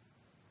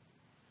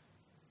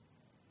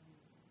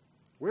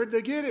 Where'd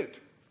they get it?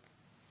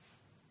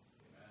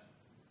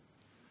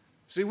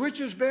 See,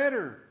 which is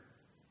better?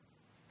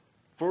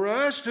 For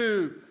us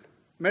to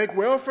make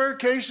welfare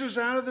cases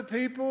out of the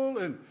people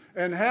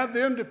and have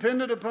them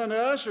dependent upon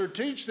us, or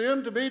teach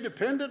them to be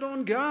dependent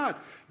on God?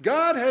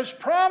 God has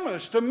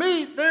promised to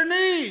meet their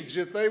needs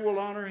if they will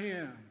honor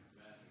Him.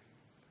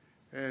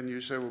 And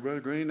you say, well, Brother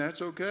Green,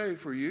 that's okay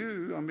for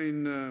you. I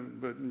mean,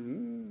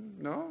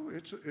 no,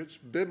 it's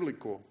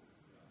biblical.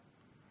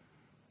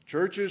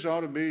 Churches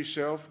ought to be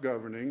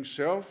self-governing,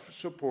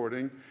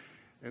 self-supporting,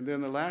 and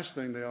then the last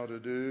thing they ought to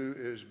do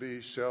is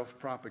be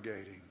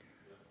self-propagating.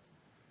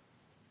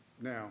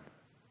 Now,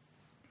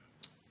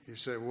 you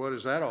say, well, what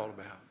is that all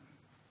about?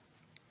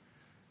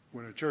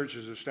 When a church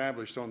is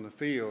established on the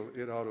field,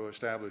 it ought to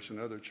establish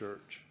another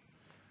church.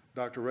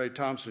 Dr. Ray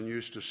Thompson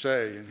used to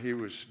say, and he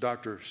was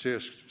Dr.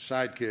 Sisk's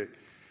sidekick,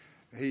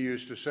 he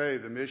used to say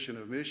the mission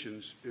of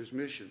missions is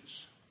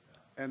missions.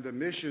 And the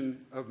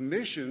mission of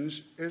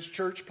missions is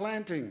church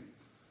planting.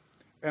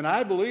 And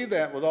I believe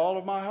that with all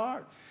of my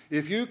heart.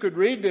 If you could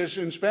read this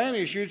in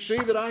Spanish, you'd see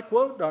that I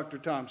quote Dr.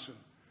 Thompson.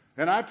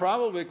 And I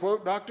probably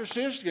quote Dr.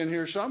 Sisk in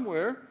here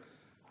somewhere.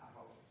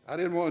 I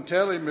didn't want to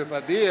tell him if I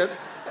did.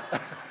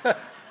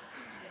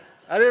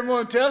 I didn't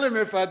want to tell him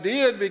if I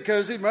did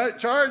because he might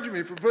charge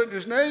me for putting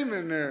his name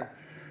in there.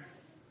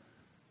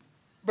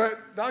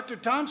 But Dr.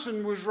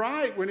 Thompson was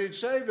right when he'd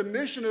say the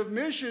mission of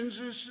missions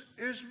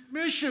is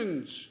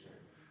missions.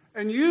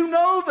 And you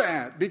know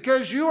that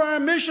because you are a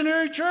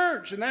missionary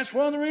church. And that's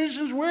one of the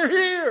reasons we're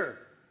here.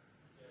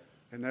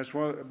 And that's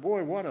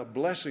boy, what a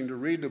blessing to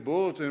read the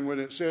bulletin when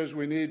it says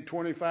we need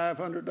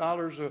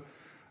 $2,500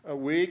 a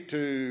week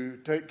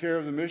to take care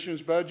of the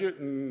missions budget.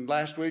 And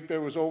last week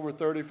there was over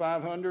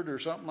 $3,500 or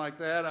something like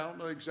that. I don't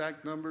know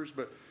exact numbers,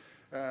 but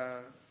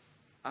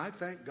I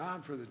thank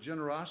God for the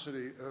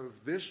generosity of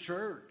this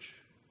church.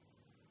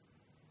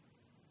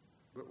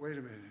 But wait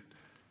a minute.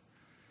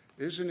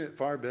 Isn't it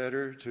far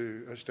better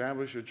to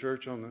establish a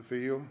church on the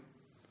field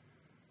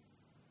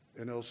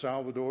in El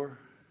Salvador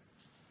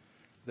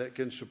that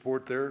can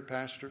support their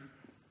pastor,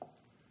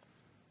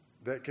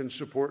 that can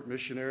support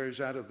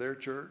missionaries out of their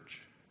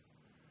church,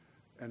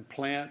 and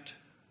plant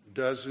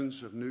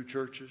dozens of new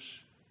churches?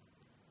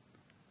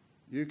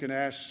 You can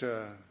ask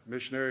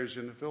missionaries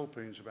in the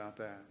Philippines about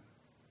that.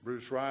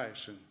 Bruce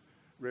Rice and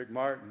Rick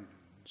Martin,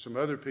 some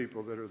other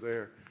people that are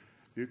there.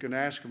 You can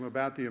ask them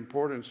about the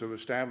importance of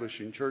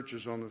establishing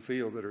churches on the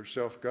field that are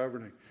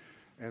self-governing.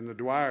 And the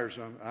Dwyers,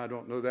 I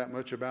don't know that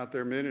much about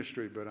their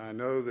ministry, but I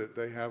know that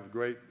they have a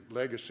great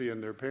legacy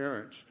in their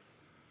parents.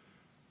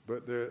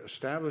 But they're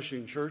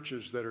establishing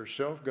churches that are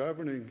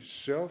self-governing,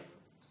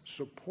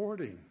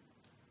 self-supporting,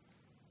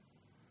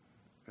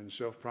 and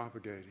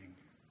self-propagating.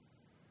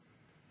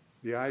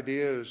 The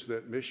idea is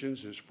that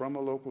missions is from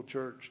a local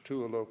church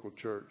to a local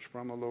church,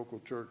 from a local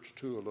church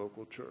to a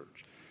local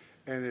church.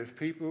 And if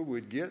people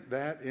would get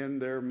that in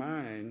their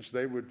minds,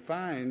 they would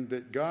find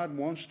that God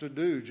wants to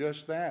do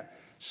just that.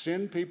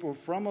 Send people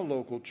from a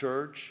local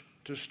church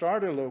to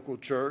start a local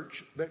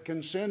church that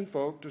can send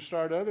folk to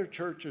start other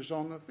churches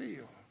on the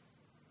field.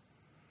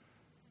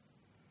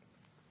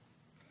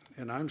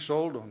 And I'm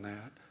sold on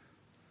that.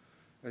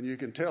 And you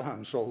can tell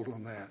I'm sold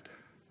on that.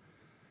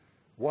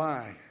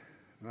 Why?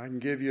 I can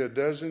give you a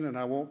dozen, and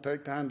I won't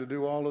take time to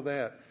do all of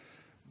that.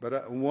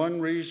 But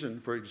one reason,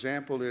 for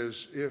example,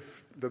 is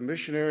if the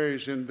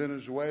missionaries in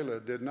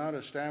Venezuela did not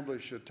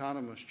establish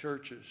autonomous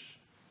churches,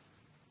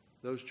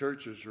 those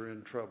churches are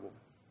in trouble.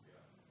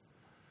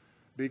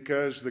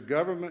 Because the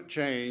government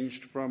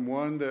changed from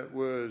one that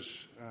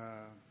was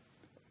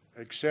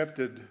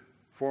accepted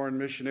foreign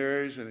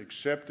missionaries and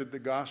accepted the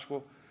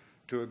gospel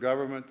to a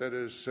government that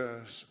is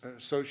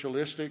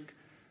socialistic,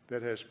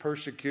 that has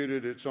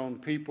persecuted its own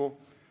people,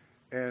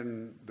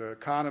 and the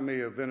economy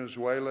of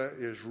Venezuela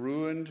is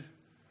ruined.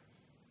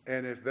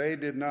 And if they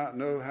did not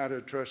know how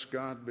to trust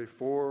God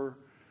before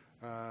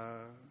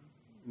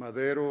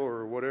Madero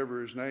or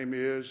whatever his name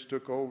is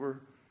took over,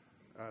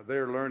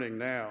 they're learning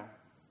now.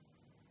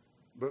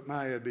 But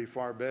it'd be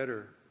far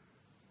better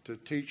to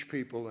teach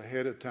people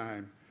ahead of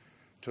time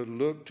to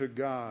look to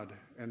God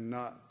and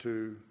not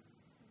to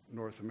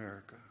North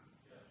America.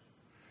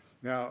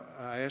 Now,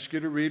 I ask you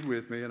to read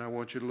with me, and I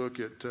want you to look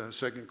at 2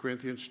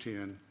 Corinthians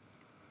 10,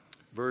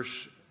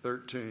 verse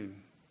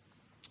 13.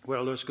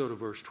 Well, let's go to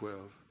verse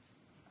 12.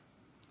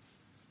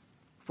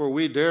 For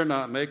we dare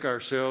not make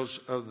ourselves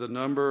of the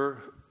number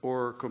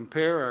or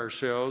compare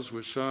ourselves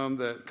with some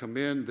that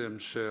commend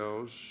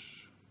themselves.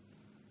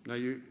 Now,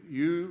 if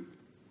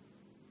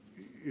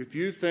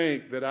you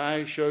think that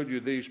I showed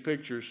you these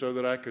pictures so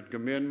that I could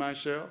commend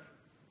myself,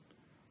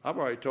 I've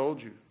already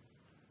told you.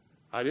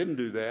 I didn't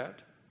do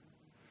that.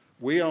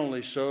 We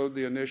only sowed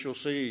the initial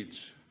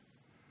seeds.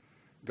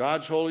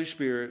 God's Holy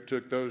Spirit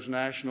took those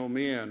national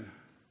men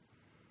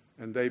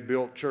and they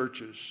built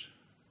churches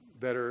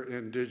that are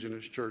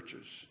indigenous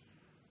churches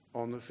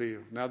on the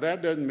field. Now,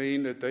 that doesn't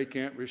mean that they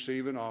can't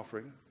receive an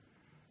offering.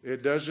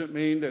 It doesn't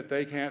mean that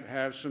they can't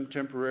have some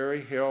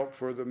temporary help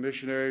for the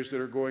missionaries that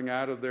are going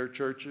out of their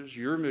churches.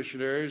 Your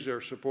missionaries are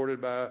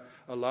supported by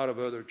a lot of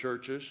other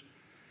churches.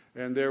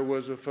 And there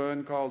was a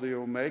fund called the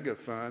Omega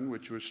Fund,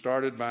 which was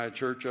started by a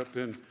church up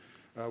in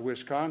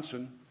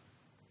Wisconsin.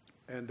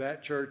 And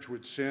that church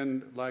would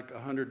send like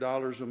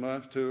 $100 a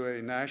month to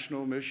a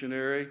national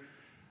missionary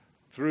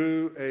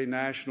through a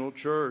national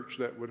church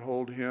that would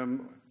hold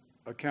him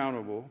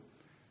accountable.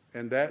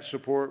 And that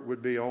support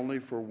would be only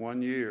for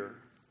 1 year.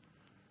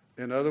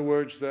 In other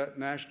words, that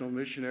national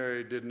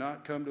missionary did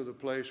not come to the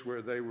place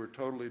where they were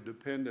totally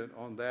dependent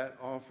on that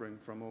offering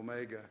from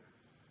Omega.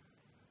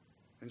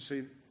 And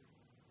see,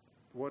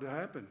 what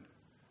happened?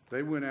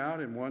 They went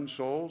out and won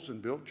souls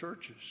and built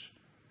churches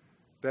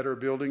that are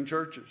building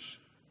churches.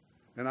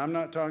 And I'm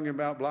not talking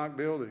about block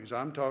buildings.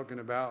 I'm talking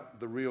about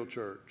the real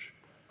church.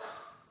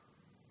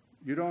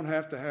 You don't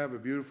have to have a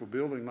beautiful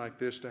building like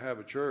this to have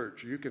a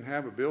church. You can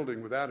have a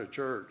building without a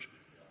church.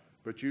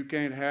 But you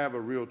can't have a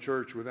real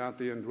church without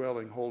the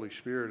indwelling Holy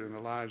Spirit in the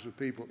lives of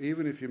people.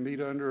 Even if you meet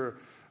under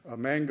a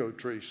mango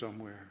tree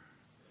somewhere.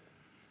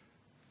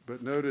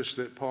 But notice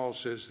that Paul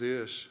says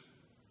this: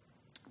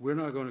 we're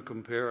not going to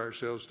compare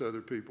ourselves to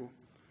other people.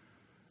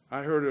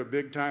 I heard a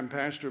big-time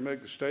pastor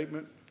make the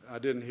statement. I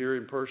didn't hear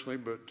him personally,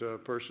 but a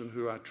person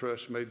who I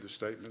trust made the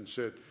statement and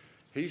said,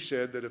 he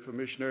said that if a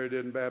missionary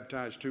didn't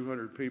baptize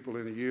 200 people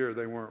in a year,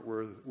 they weren't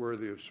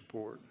worthy of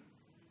support.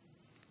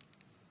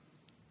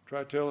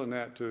 Try telling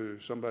that to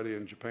somebody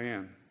in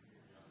Japan.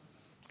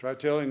 Try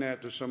telling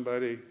that to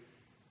somebody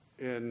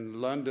in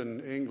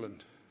London,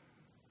 England.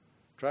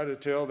 Try to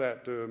tell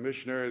that to a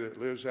missionary that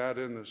lives out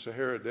in the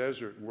Sahara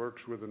Desert and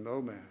works with the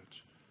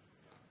nomads.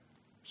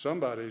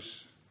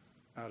 Somebody's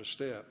out of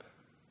step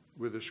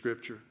with the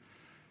Scripture.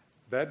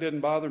 That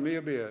didn't bother me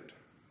a bit.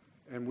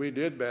 And we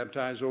did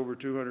baptize over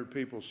 200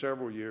 people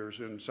several years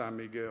in San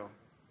Miguel.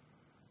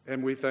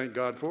 And we thank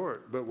God for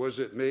it. But was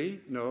it me?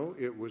 No,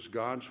 it was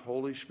God's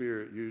Holy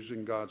Spirit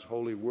using God's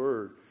holy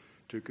word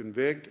to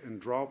convict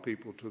and draw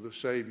people to the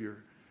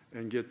Savior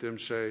and get them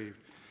saved.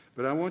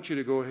 But I want you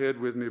to go ahead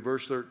with me,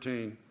 verse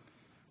 13.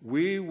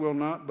 We will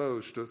not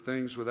boast of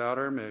things without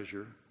our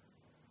measure.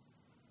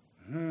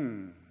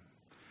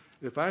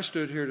 If I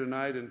stood here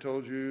tonight and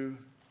told you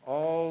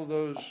all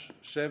those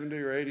 70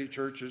 or 80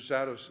 churches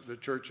out of the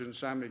church in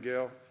San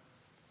Miguel,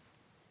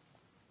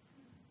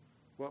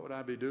 what would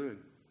I be doing?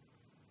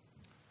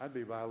 I'd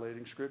be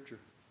violating Scripture,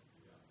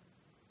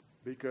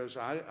 because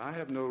I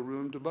have no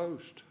room to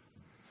boast.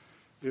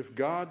 If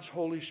God's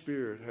Holy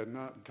Spirit had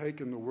not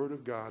taken the Word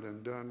of God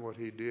and done what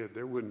He did,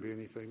 there wouldn't be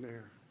anything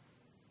there.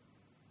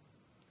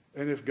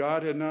 And if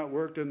God had not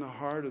worked in the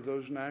heart of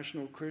those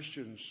national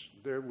Christians,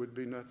 there would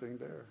be nothing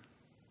there.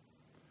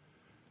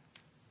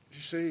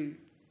 You see,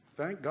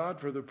 thank God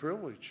for the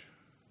privilege.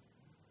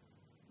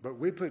 But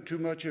we put too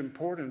much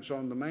importance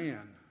on the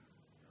man.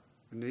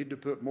 We need to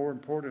put more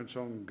importance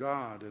on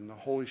God and the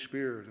Holy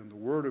Spirit and the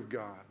Word of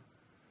God.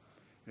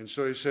 And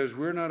so he says,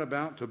 we're not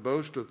about to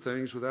boast of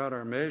things without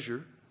our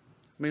measure.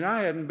 I mean,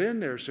 I hadn't been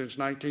there since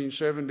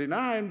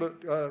 1979,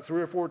 but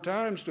 3 or 4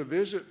 times to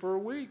visit for a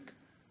week.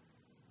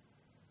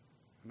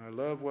 And I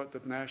love what the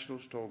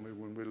Nationals told me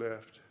when we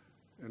left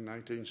in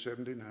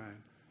 1979.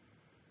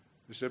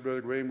 They said,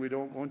 Brother Green, we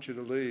don't want you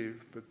to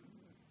leave, but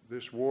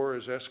this war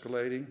is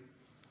escalating,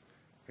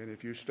 and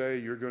if you stay,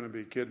 you're going to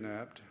be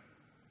kidnapped,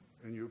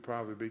 and you'll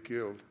probably be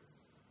killed.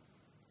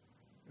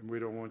 And we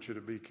don't want you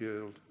to be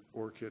killed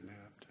or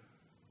kidnapped.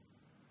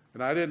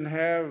 And I didn't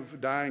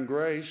have dying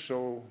grace,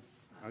 so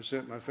I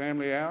sent my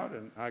family out,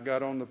 and I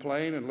got on the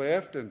plane and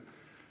left, and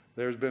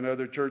there's been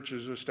other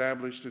churches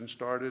established and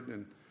started.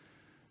 And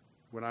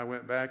when I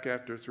went back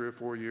after 3 or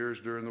 4 years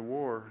during the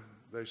war,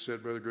 they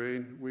said, Brother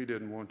Green, we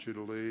didn't want you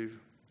to leave,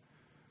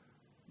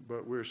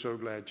 but we're so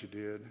glad you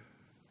did,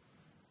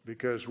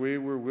 because we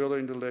were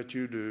willing to let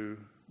you do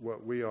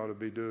what we ought to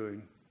be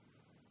doing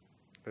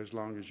as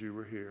long as you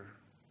were here.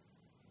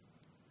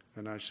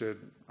 And I said,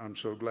 I'm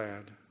so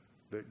glad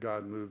that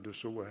God moved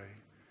us away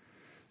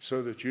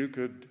so that you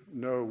could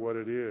know what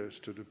it is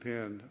to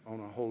depend on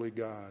a holy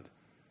God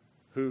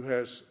who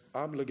has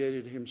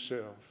obligated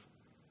himself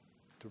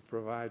to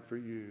provide for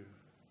you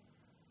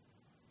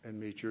and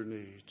meet your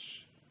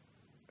needs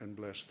and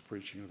bless the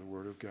preaching of the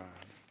Word of God.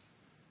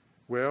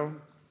 Well,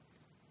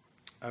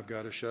 I've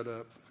got to shut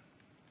up.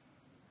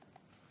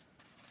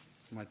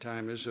 My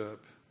time is up.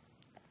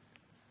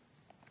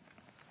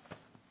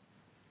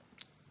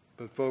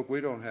 But folk,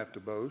 we don't have to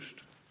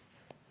boast.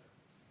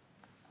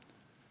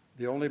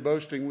 The only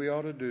boasting we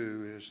ought to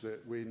do is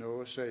that we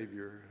know a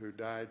Savior who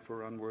died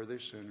for unworthy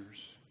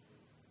sinners,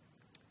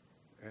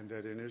 and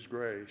that in his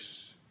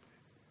grace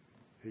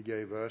he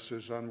gave us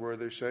as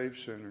unworthy saved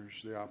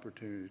sinners the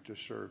opportunity to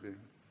serve him.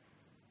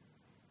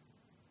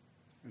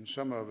 And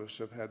some of us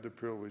have had the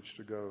privilege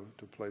to go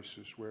to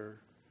places where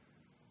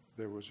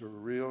there was a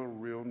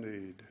real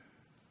need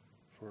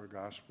for a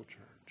gospel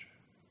church.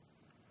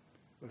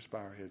 Let's bow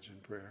our heads in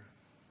prayer.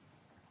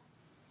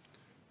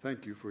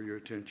 Thank you for your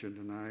attention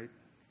tonight.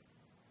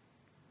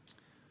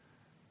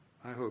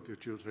 I hope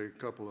that you'll take a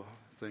couple of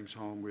things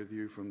home with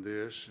you from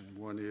this, and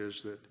one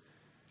is that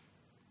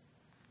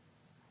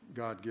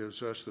God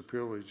gives us the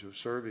privilege of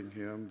serving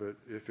him, but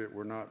if it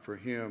were not for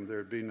him,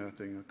 there'd be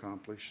nothing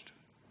accomplished.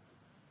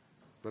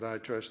 But I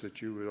trust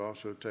that you would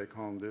also take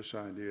home this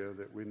idea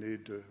that we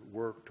need to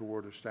work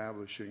toward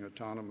establishing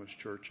autonomous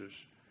churches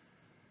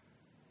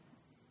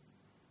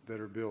that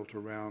are built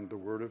around the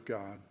Word of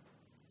God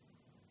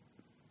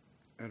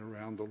and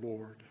around the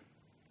Lord.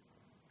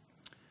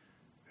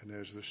 And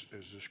as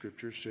the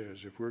Scripture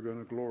says, if we're going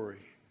to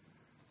glory,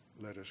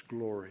 let us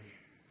glory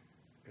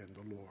in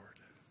the Lord.